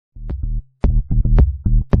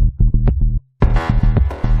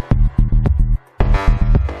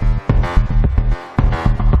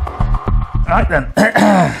Right then,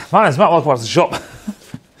 my name's Matt, welcome back to the shop.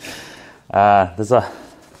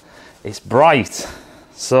 It's bright,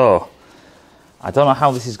 so I don't know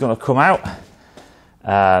how this is going to come out.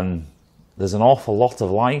 There's an awful lot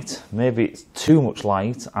of light, maybe it's too much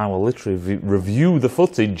light. I will literally review the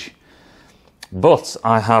footage, but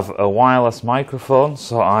I have a wireless microphone,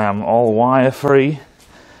 so I am all wire free.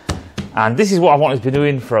 And this is what I wanted to be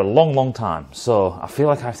doing for a long time. So I feel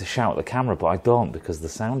like I have to shout at the camera, but I don't because the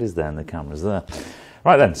sound is there and the camera's there.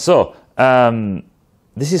 Right then, so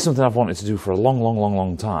this is something I've wanted to do for a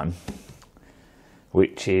long time,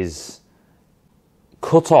 which is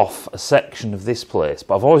cut off a section of this place.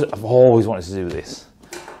 But I've always wanted to do this.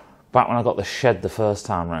 Back when I got the shed the first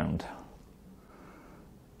time round,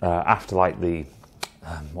 after like the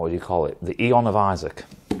what do you call it? The Eon of Isaac.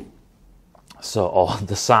 So, or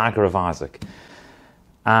the Saga of Isaac.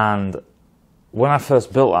 And when I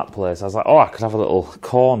first built that place, I was like, oh, I could have a little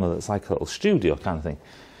corner that's like a little studio kind of thing.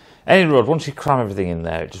 Anyway, once you cram everything in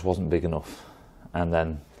there, it just wasn't big enough. And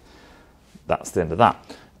then that's the end of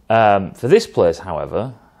that. For this place,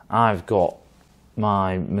 however, I've got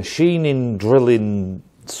my machining, drilling,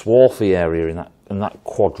 swarthy area in that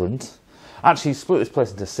quadrant. Actually, split this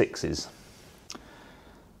place into sixes.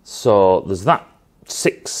 So there's that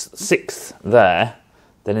sixth there.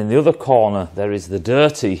 Then in the other corner there is the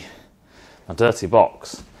dirty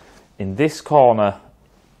box. In this corner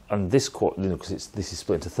and this corner, because this is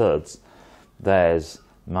split into thirds, there's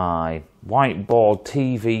my whiteboard,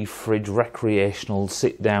 TV, fridge, recreational,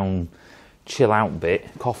 sit down, chill out bit,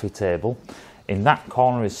 coffee table. In that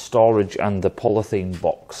corner is storage and the polythene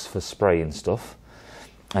box for spraying stuff.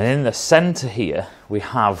 And in the centre here we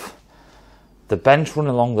have the bench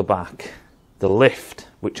running along the back, the lift,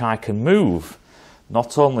 which I can move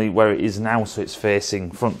not only where it is now so it's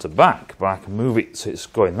facing front to back, but I can move it so it's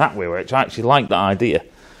going that way, which I actually like that idea.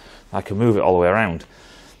 I can move it all the way around.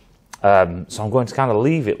 So I'm going to kind of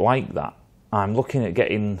leave it like that. I'm looking at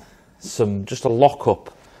getting just a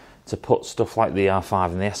lock-up to put stuff like the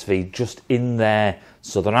R5 and the SV just in there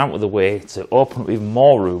so they're out of the way to open up even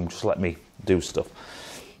more room, just let me do stuff.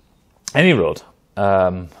 Any road.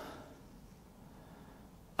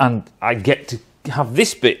 And I get to have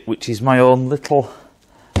this bit, which is my own little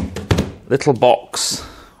box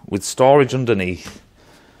with storage underneath.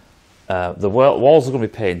 The walls are going to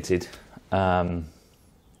be painted. The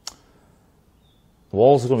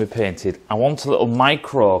walls are going to be painted. I want a little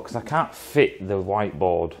micro, because I can't fit the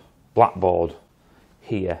blackboard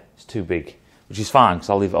here. It's too big, which is fine, because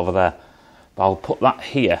I'll leave it over there. But I'll put that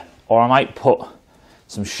here, or I might put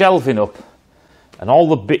some shelving up, and all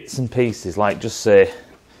the bits and pieces, like just say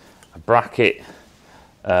a bracket,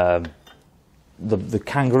 the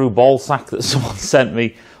kangaroo ball sack that someone sent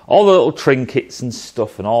me, all the little trinkets and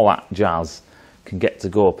stuff and all that jazz can get to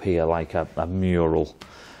go up here like a mural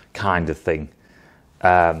kind of thing.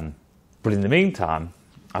 But in the meantime,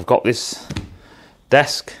 I've got this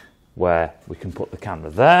desk where we can put the camera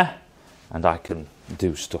there and I can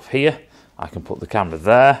do stuff here. I can put the camera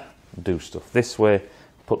there, do stuff this way,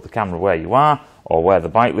 put the camera where you are or where the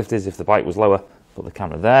bike lift is if the bike was lower. Put the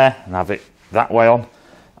camera there and have it that way on.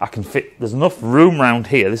 I can fit, there's enough room around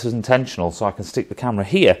here, this was intentional, so I can stick the camera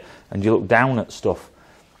here and you look down at stuff.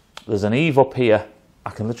 There's an eave up here, I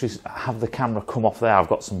can literally have the camera come off there. I've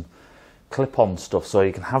got some clip-on stuff so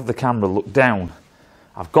you can have the camera look down.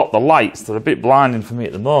 I've got the lights, they're a bit blinding for me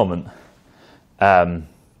at the moment, but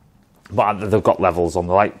they've got levels on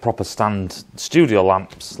the like proper stand studio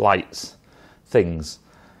lamps, lights, things.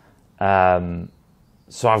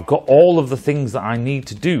 So I've got all of the things that I need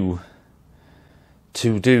to do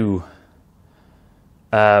the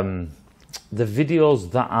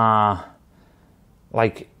videos that are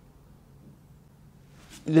like,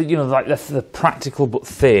 you know, like the practical but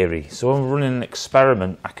theory. So when we're running an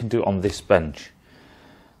experiment, I can do it on this bench.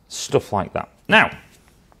 Stuff like that. Now,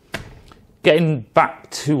 getting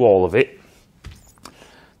back to all of it,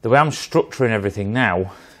 the way I'm structuring everything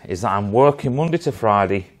now is that I'm working Monday to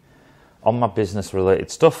Friday on my business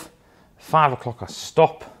related stuff. 5 o'clock I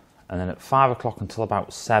stop, and then at 5 o'clock until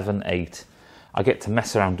about 7, 8 I get to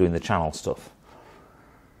mess around doing the channel stuff.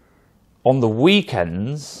 On the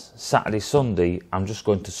weekends, Saturday, Sunday, I'm just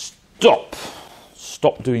going to stop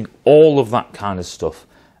doing all of that kind of stuff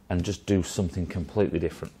and just do something completely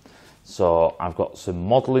different. So I've got some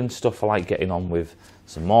modelling stuff I like getting on with,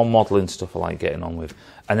 some more modelling stuff I like getting on with,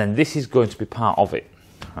 and then this is going to be part of it,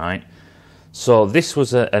 right? So this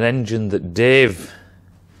was an engine that Dave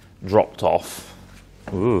dropped off.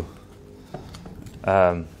 Ooh,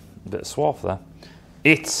 a bit of swath there.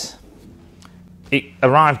 It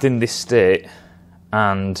arrived in this state,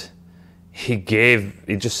 and he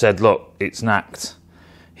just said, look, it's knacked.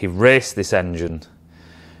 He raced this engine.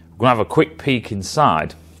 We're going to have a quick peek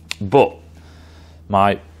inside, but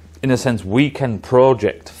my, in a sense, weekend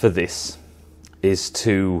project for this is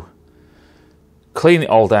to clean it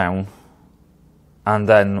all down, and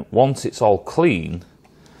then once it's all clean,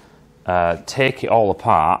 take it all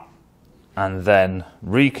apart, and then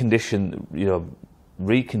recondition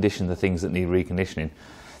the things that need reconditioning.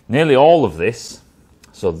 Nearly all of this,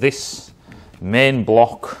 so this main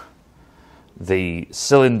block, the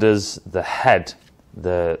cylinders, the head,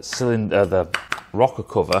 the cylinder, the rocker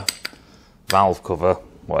cover, valve cover,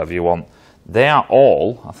 whatever you want, they are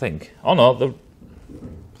all, I think, oh no,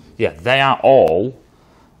 they are all,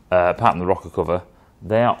 apart from the rocker cover,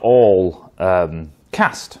 they are all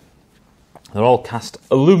cast. They're all cast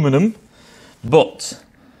aluminum, but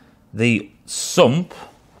the sump,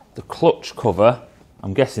 the clutch cover,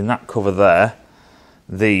 I'm guessing that cover there,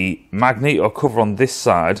 the magneto cover on this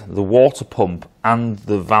side, the water pump and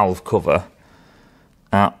the valve cover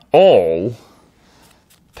are all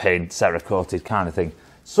paint Cerakoted kind of thing.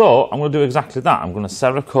 So I'm going to do exactly that. I'm going to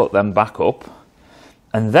Cerakote them back up,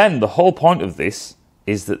 and then the whole point of this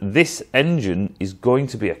is that this engine is going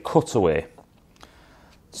to be a cutaway.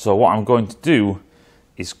 So what I'm going to do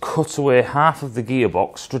is cut away half of the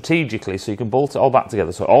gearbox strategically so you can bolt it all back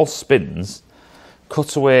together so it all spins,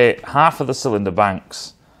 cut away half of the cylinder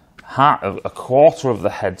banks, a quarter of the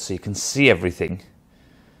head so you can see everything,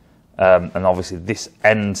 and obviously this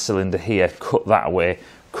end cylinder here, cut that away,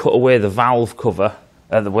 cut away the valve cover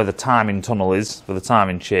where the timing tunnel is for the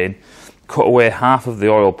timing chain, cut away half of the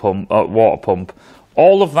oil pump, water pump,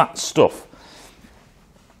 all of that stuff.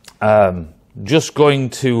 Just going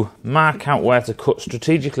to mark out where to cut,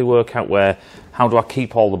 strategically work out how do I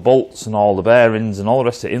keep all the bolts and all the bearings and all the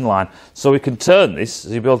rest of it in line, so we can turn this, so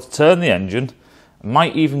you'll be able to turn the engine,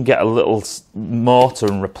 might even get a little motor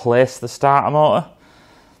and replace the starter motor.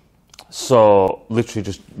 So literally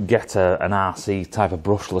just get an RC type of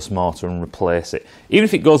brushless motor and replace it. Even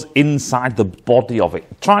if it goes inside the body of it,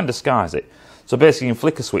 try and disguise it. So basically you can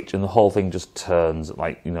flick a switch and the whole thing just turns at,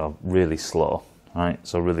 like, really slow. Right,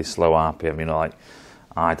 so really slow RPM, like,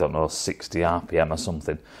 I don't know, 60 RPM or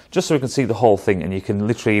something, just so we can see the whole thing, and you can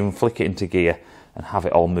literally even flick it into gear and have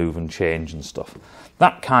it all move and change and stuff,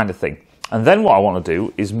 that kind of thing. And then what I want to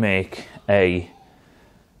do is make a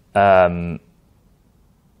tiny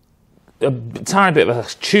bit of a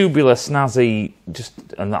tubular snazzy,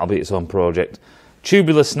 and that'll be its own project,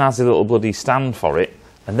 tubular snazzy little bloody stand for it,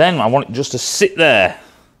 and then I want it just to sit there.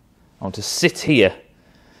 I want to sit here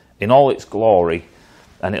in all its glory,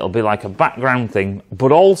 and it'll be like a background thing,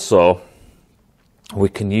 but also we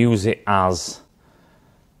can use it as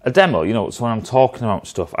a demo, so when I'm talking about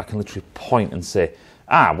stuff, I can literally point and say,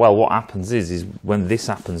 well, what happens is when this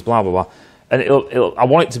happens, blah, blah, blah, and I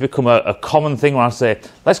want it to become a common thing where I say,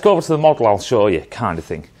 let's go over to the model, I'll show you, kind of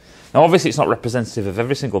thing. Now, obviously, it's not representative of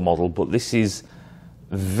every single model, but this is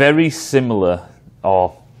very similar,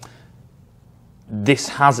 or this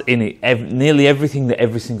has in it nearly everything that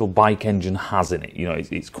every single bike engine has in it.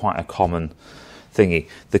 It's quite a common thingy.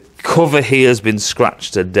 The cover here has been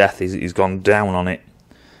scratched to death. He's gone down on it.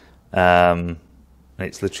 And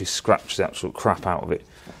it's literally scratched the absolute crap out of it.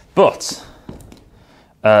 But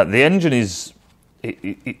the engine is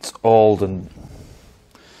it's old and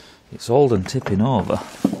tipping over.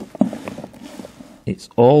 It's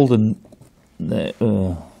old and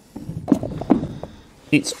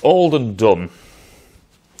it's old and done.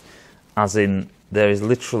 As in, there is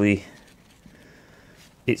literally,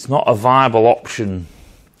 it's not a viable option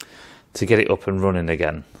to get it up and running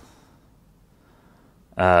again.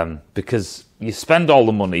 Because you spend all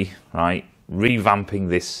the money, right, revamping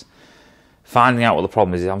this, finding out what the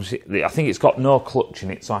problem is. I think it's got no clutch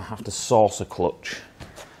in it, so I have to source a clutch.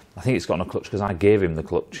 I think it's got no clutch because I gave him the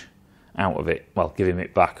clutch out of it. Well, give him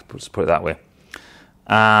it back, let's put it that way.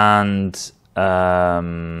 And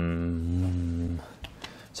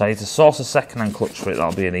so I need to source a second-hand clutch for it.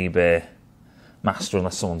 That'll be an eBay master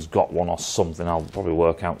unless someone's got one or something. I'll probably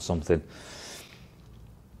work out something.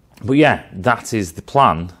 But yeah, that is the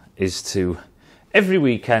plan, is to, every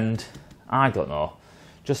weekend, I don't know,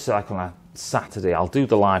 just like on a Saturday, I'll do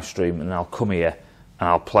the live stream and I'll come here and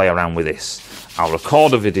I'll play around with this. I'll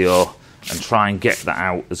record a video and try and get that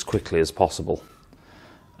out as quickly as possible.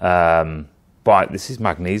 But this is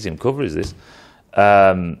magnesium cover, is this?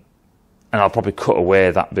 And I'll probably cut away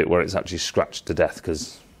that bit where it's actually scratched to death,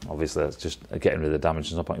 because obviously that's just getting rid of the damage.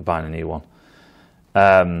 There's no point in buying a new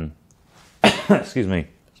one. Excuse me.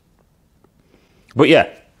 But yeah,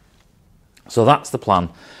 so that's the plan.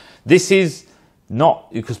 This is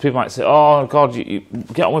Not because people might say, "Oh God, you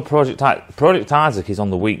get on with Project Isaac." Project Isaac is on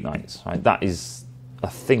the weeknights, right? That is a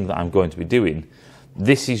thing that I'm going to be doing.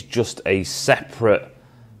 This is just a separate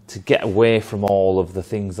to get away from all of the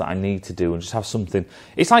things that I need to do and just have something.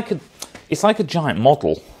 It's like a giant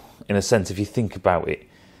model in a sense if you think about it.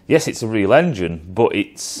 Yes, it's a real engine, but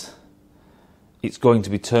it's going to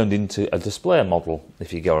be turned into a display model,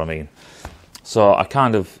 if you get what I mean. So I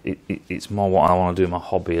kind of, it's more what I want to do in my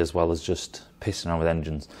hobby as well as just pissing around with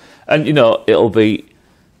engines. And you know, it'll be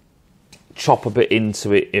chop a bit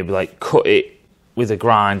into it, it'll be like cut it with a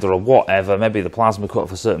grinder or whatever, maybe the plasma cut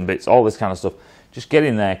for certain bits, all this kind of stuff. Just get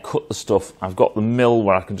in there, cut the stuff. I've got the mill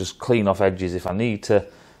where I can just clean off edges if I need to,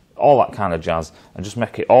 all that kind of jazz, and just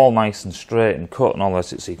make it all nice and straight and cut and all that,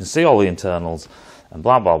 so you can see all the internals and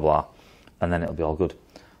blah, blah, blah, and then it'll be all good.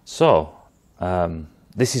 So,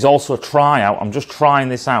 this is also a tryout. I'm just trying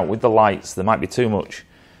this out with the lights. There might be too much.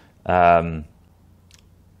 And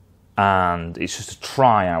it's just a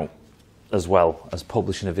tryout as well as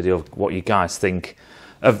publishing a video of what you guys think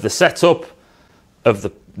of the setup,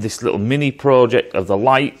 of this little mini project, of the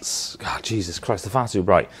lights. God, Jesus Christ, they're far too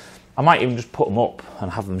bright. I might even just put them up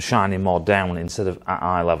and have them shining more down instead of at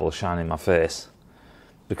eye level shining my face.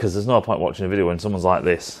 Because there's no point watching a video when someone's like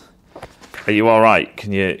this. Are you all right?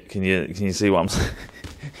 Can you see what I'm saying?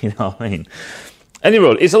 You know what I mean?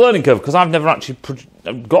 Anyway, it's a learning curve because I've never actually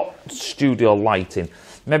got studio lighting.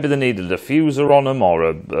 Maybe they needed a diffuser on them or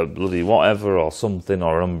a bloody whatever or something,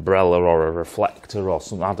 or an umbrella or a reflector or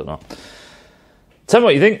something. I don't know. Tell me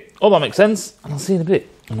what you think. Oh, that makes sense. And I'll see you in a bit.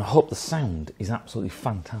 And I hope the sound is absolutely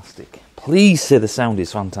fantastic. Please say the sound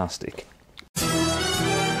is fantastic.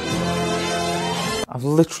 I've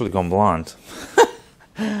literally gone blind.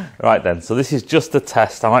 Right then, so this is just a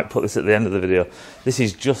test. I might put this at the end of the video. This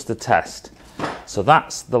is just a test. So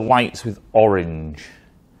that's the lights with orange.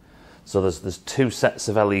 So there's two sets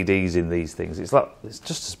of LEDs in these things. It's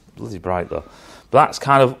just as bloody bright though. But that's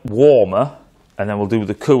kind of warmer, and then we'll do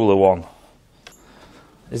the cooler one.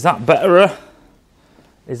 Is that better?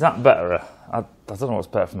 Is that better? I don't know what's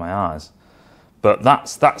better for my eyes. But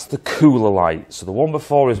that's the cooler light. So the one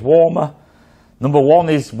before is warmer. Number 1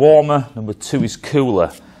 is warmer, number 2 is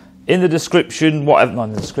cooler. In the description, whatever, not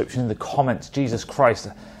in the description, in the comments, Jesus Christ.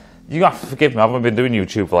 You have to forgive me, I haven't been doing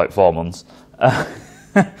YouTube for like 4 months.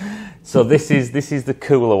 So this is the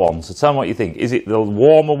cooler one. So tell me what you think. Is it the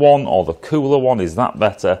warmer one or the cooler one? Is that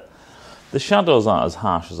better? The shadows aren't as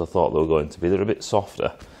harsh as I thought they were going to be. They're a bit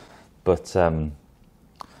softer. But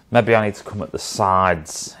maybe I need to come at the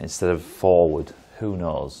sides instead of forward. Who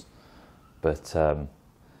knows? But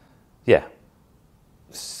yeah.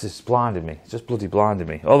 It's just blinded me. It's just bloody blinded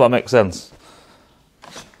me. Oh, that makes sense.